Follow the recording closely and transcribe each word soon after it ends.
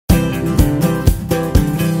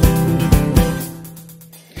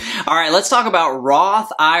All right, let's talk about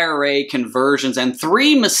Roth IRA conversions and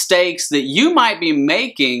 3 mistakes that you might be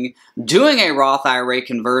making doing a Roth IRA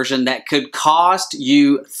conversion that could cost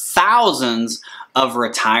you thousands of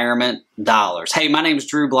retirement dollars. Hey, my name is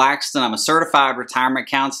Drew Blackston. I'm a certified retirement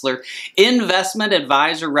counselor, investment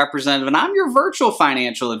advisor representative, and I'm your virtual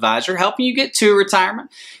financial advisor, helping you get to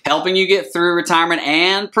retirement, helping you get through retirement,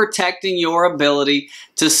 and protecting your ability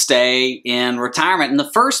to stay in retirement. And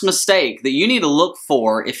the first mistake that you need to look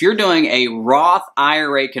for if you're doing a Roth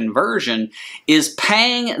IRA conversion is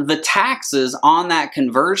paying the taxes on that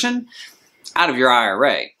conversion out of your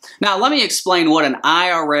IRA. Now, let me explain what an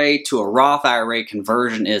IRA to a Roth IRA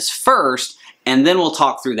conversion is first, and then we'll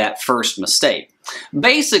talk through that first mistake.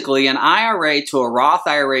 Basically, an IRA to a Roth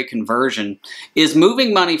IRA conversion is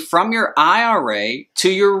moving money from your IRA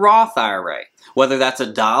to your Roth IRA, whether that's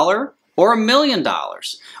 $1 or $1 million.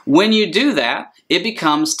 When you do that, it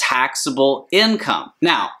becomes taxable income.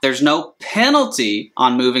 Now, there's no penalty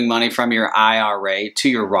on moving money from your IRA to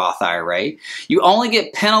your Roth IRA. You only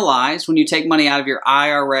get penalized when you take money out of your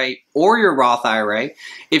IRA or your Roth IRA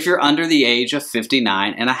if you're under the age of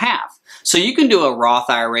 59 and a half. So you can do a Roth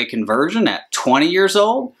IRA conversion at 20 years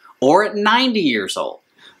old or at 90 years old.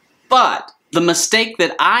 But the mistake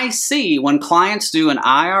that I see when clients do an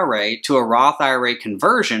IRA to a Roth IRA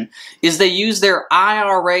conversion is they use their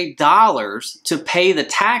IRA dollars to pay the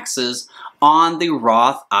taxes on the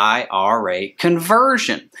Roth IRA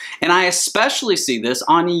conversion. And I especially see this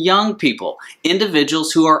on young people,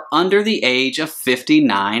 individuals who are under the age of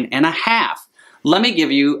 59 and a half. Let me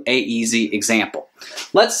give you an easy example.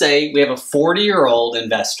 Let's say we have a 40-year-old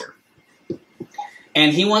investor,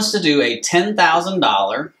 and he wants to do a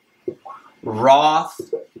 $10,000 Roth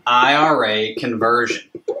IRA conversion.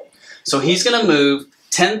 So he's going to move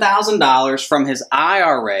 $10,000 from his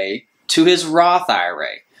IRA to his Roth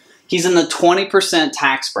IRA. He's in the 20%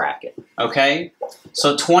 tax bracket, okay?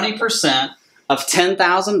 So 20% of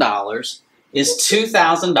 $10,000 is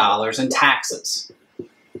 $2,000 in taxes.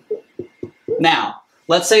 Now,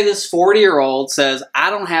 let's say this 40-year-old says, I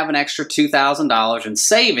don't have an extra $2,000 in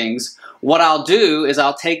savings. What I'll do is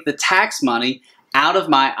I'll take the tax money out of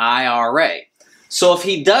my IRA. So if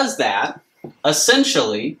he does that,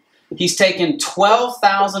 essentially, he's taken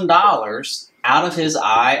 $12,000 out of his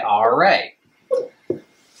IRA.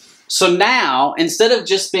 So now, instead of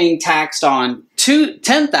just being taxed on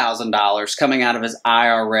 $10,000 coming out of his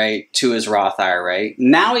IRA to his Roth IRA,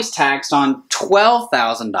 now he's taxed on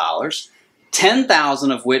 $12,000,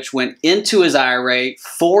 $10,000 of which went into his IRA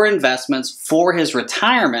for investments for his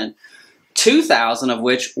retirement, $2,000 of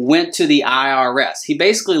which went to the IRS. He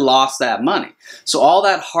basically lost that money. So all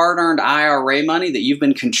that hard-earned IRA money that you've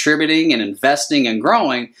been contributing and investing and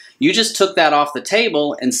growing, you just took that off the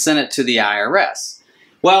table and sent it to the IRS.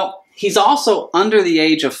 Well, he's also under the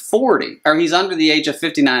age of 40, or he's under the age of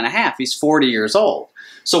 59 and a half. He's 40 years old.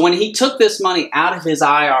 So when he took this money out of his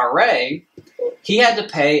IRA, he had to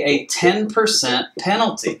pay a 10%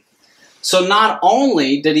 penalty. So not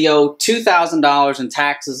only did he owe $2,000 in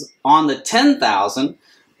taxes on the $10,000,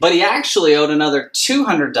 but he actually owed another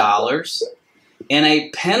 $200 in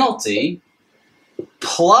a penalty,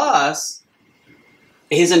 plus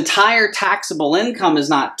his entire taxable income is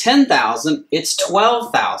not $10,000, it's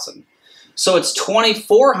 $12,000. So it's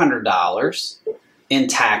 $2,400 in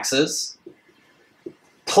taxes,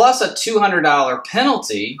 plus a $200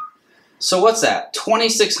 penalty. So what's that?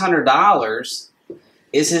 $2,600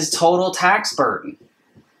 is his total tax burden.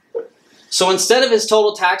 So instead of his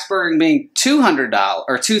total tax burden being $200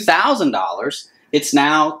 or $2,000, it's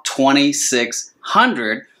now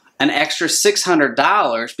 $2,600, an extra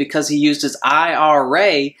 $600 because he used his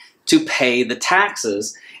IRA to pay the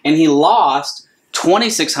taxes, and he lost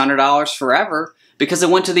 $2,600 forever because it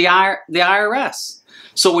went to the IRS.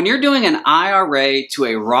 So when you're doing an IRA to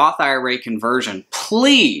a Roth IRA conversion,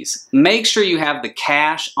 please make sure you have the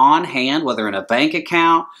cash on hand, whether in a bank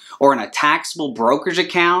account or in a taxable brokerage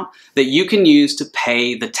account, that you can use to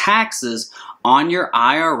pay the taxes on your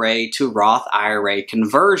IRA to Roth IRA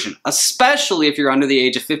conversion. Especially if you're under the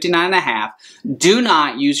age of 59 and a half, do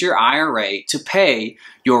not use your IRA to pay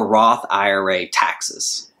your Roth IRA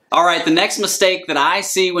taxes. All right, the next mistake that I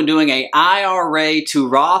see when doing a IRA to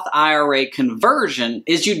Roth IRA conversion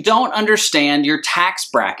is you don't understand your tax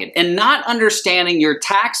bracket. And not understanding your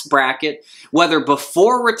tax bracket, whether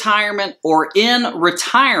before retirement or in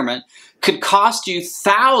retirement, could cost you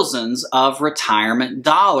thousands of retirement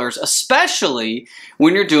dollars, especially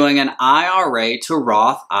when you're doing an IRA to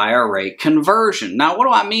Roth IRA conversion. Now, what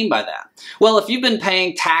do I mean by that? Well, if you've been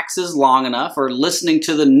paying taxes long enough or listening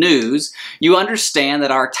to the news, you understand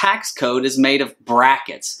that our tax code is made of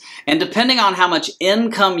brackets. And depending on how much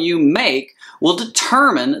income you make will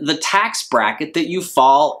determine the tax bracket that you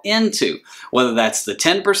fall into. Whether that's the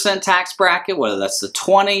 10% tax bracket, whether that's the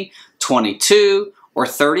 20, 22, or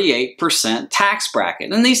 38% tax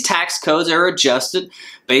bracket. And these tax codes are adjusted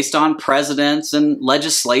based on presidents and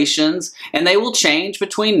legislations, and they will change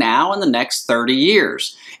between now and the next 30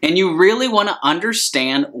 years. And you really want to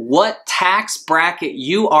understand what tax bracket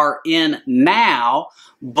you are in now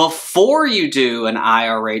before you do an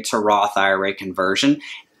IRA to Roth IRA conversion,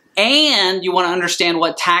 and you want to understand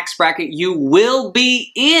what tax bracket you will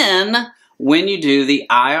be in when you do the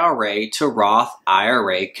IRA to Roth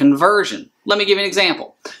IRA conversion. Let me give you an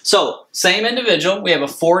example. So, same individual, we have a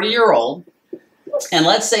 40-year-old, and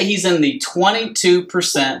let's say he's in the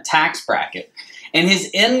 22% tax bracket, and his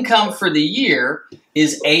income for the year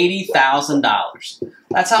is $80,000.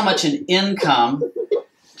 That's how much an income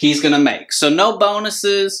he's going to make. So no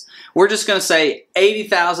bonuses. We're just going to say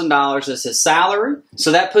 $80,000 is his salary.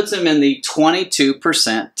 So that puts him in the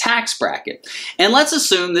 22% tax bracket. And let's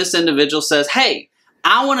assume this individual says, hey,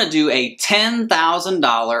 I want to do a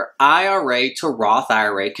 $10,000 IRA to Roth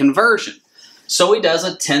IRA conversion. So he does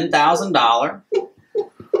a $10,000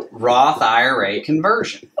 Roth IRA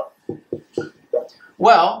conversion.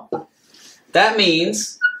 Well, that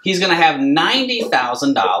means he's going to have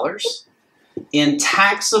 $90,000 in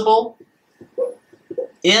taxable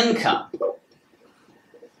income,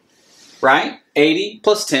 right? 80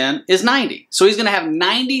 plus 10 is 90. So he's going to have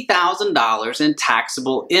 $90,000 in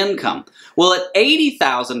taxable income. Well, at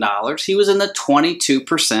 $80,000, he was in the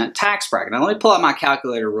 22% tax bracket. Now, let me pull out my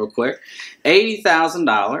calculator real quick.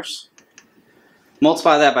 $80,000,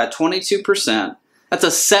 multiply that by 22%, that's a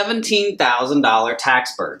 $17,000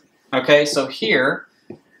 tax burden. Okay, so here,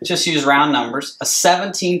 just use round numbers, a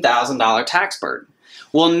 $17,000 tax burden.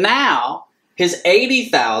 Well, now his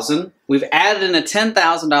 $80,000, we've added in a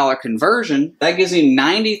 $10,000 conversion, that gives him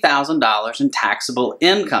 $90,000 in taxable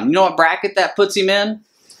income. You know what bracket that puts him in?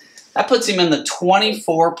 That puts him in the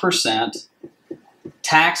 24%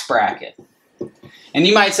 tax bracket. And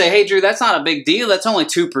you might say, hey, Drew, that's not a big deal. That's only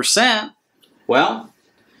 2%. Well,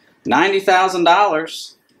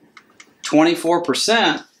 $90,000,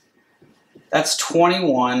 24%, that's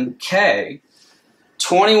 $21K.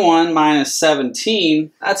 21 minus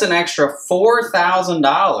 17, that's an extra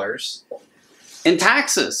 $4,000 in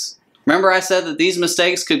taxes. Remember I said that these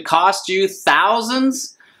mistakes could cost you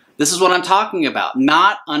thousands? This is what I'm talking about,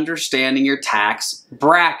 not understanding your tax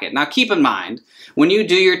bracket. Now keep in mind, when you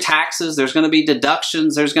do your taxes, there's going to be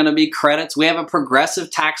deductions, there's going to be credits. We have a progressive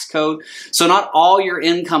tax code, so not all your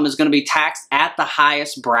income is going to be taxed at the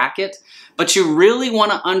highest bracket, but you really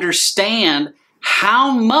want to understand how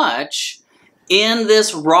much in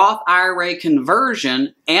this Roth IRA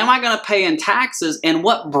conversion am I going to pay in taxes, and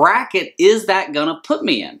what bracket is that going to put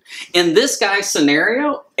me in? In this guy's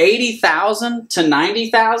scenario, $80,000 to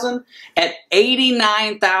 $90,000, at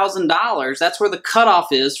 $89,000, that's where the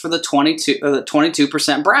cutoff is for the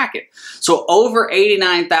 22% bracket. So over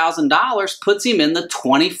 $89,000 puts him in the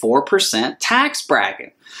 24% tax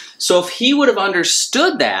bracket. So if he would have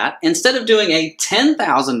understood that, instead of doing a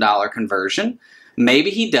 $10,000 conversion, maybe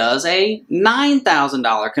he does a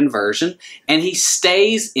 $9,000 conversion and he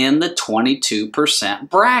stays in the 22%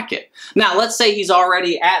 bracket. Now, let's say he's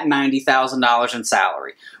already at $90,000 in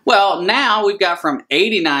salary. Well, now we've got from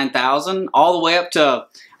 $89,000 all the way up to,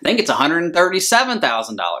 I think it's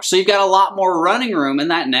 $137,000. So you've got a lot more running room in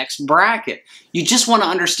that next bracket. You just want to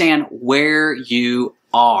understand where you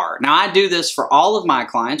are. Now, I do this for all of my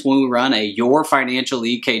clients when we run a Your Financial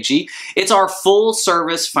EKG. It's our full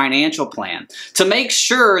service financial plan to make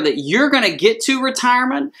sure that you're going to get to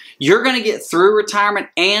retirement, you're going to get through retirement,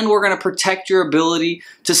 and we're going to protect your ability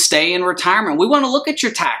to stay in retirement. We want to look at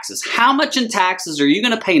your taxes. How much in taxes are you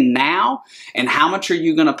going to pay now, and how much are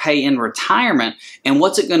you going to pay in retirement, and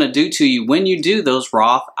what's it going to do to you when you do those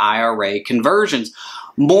Roth IRA conversions?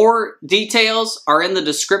 More details are in the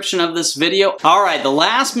description of this video. All right, the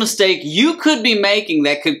last mistake you could be making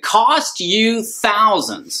that could cost you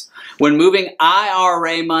thousands when moving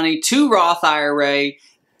IRA money to Roth IRA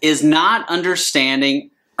is not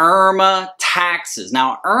understanding IRMA taxes.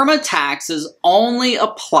 Now, IRMA taxes only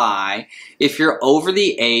apply if you're over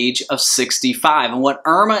the age of 65. And what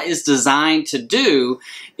IRMA is designed to do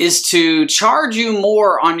is to charge you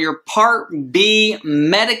more on your Part B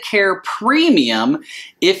Medicare premium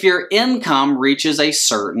if your income reaches a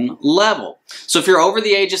certain level. So if you're over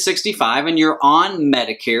the age of 65 and you're on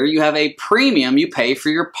Medicare, you have a premium you pay for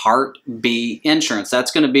your Part B insurance.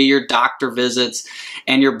 That's going to be your doctor visits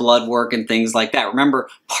and your blood work and things like that. Remember,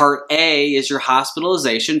 Part A is your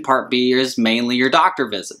hospitalization, Part B is mainly your doctor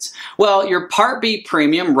visits. Well, your Part B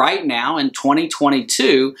premium right now in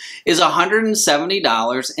 2022 is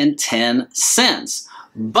 $170.10.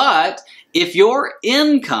 But if your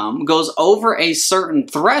income goes over a certain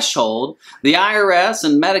threshold, the IRS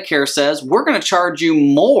and Medicare says, we're going to charge you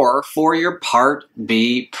more for your Part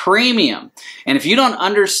B premium. And if you don't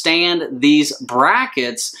understand these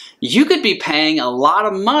brackets, you could be paying a lot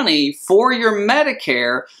of money for your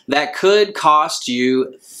Medicare that could cost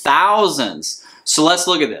you thousands. So let's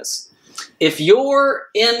look at this. If your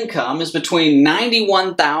income is between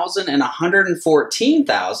 $91,000 and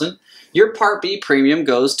 $114,000, your Part B premium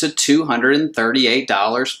goes to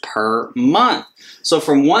 $238 per month. So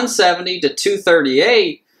from $170 to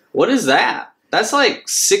 $238, what is that? That's like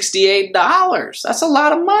 $68. That's a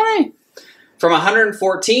lot of money. From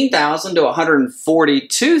 $114,000 to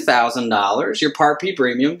 $142,000, your Part B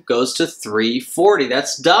premium goes to $340.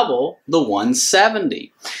 That's double the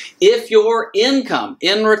 $170. If your income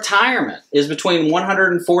in retirement is between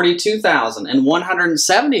 $142,000 and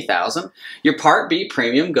 $170,000, your Part B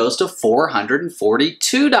premium goes to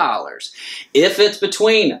 $442. If it's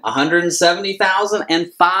between $170,000 and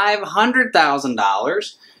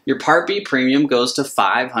 $500,000, your Part B premium goes to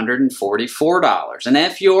 $544. And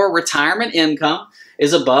if your retirement income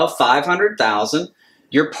is above $500,000,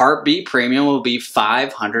 your Part B premium will be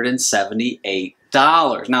 $578.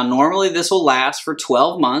 Now, normally this will last for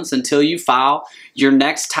 12 months until you file your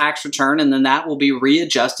next tax return, and then that will be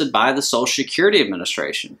readjusted by the Social Security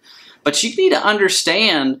Administration. But you need to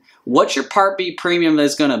understand what your Part B premium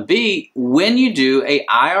is going to be when you do a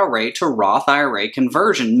IRA to Roth IRA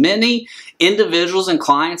conversion. Many individuals and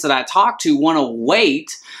clients that I talk to want to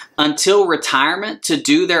wait until retirement to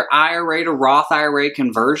do their IRA to Roth IRA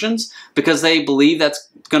conversions because they believe that's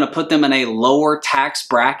going to put them in a lower tax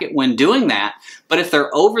bracket when doing that. But if they're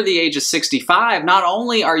over the age of 65, not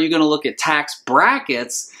only are you going to look at tax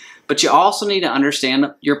brackets, but you also need to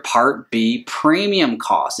understand your Part B premium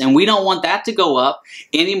costs. And we don't want that to go up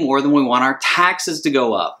any more than we want our taxes to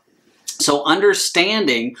go up. So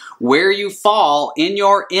understanding where you fall in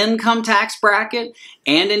your income tax bracket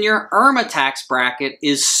and in your IRMA tax bracket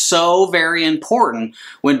is so very important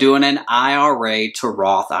when doing an IRA to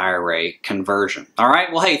Roth IRA conversion. All right,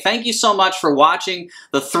 well, hey, thank you so much for watching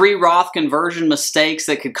the 3 Roth conversion mistakes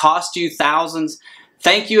that could cost you thousands.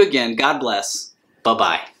 Thank you again. God bless.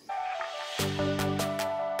 Bye-bye.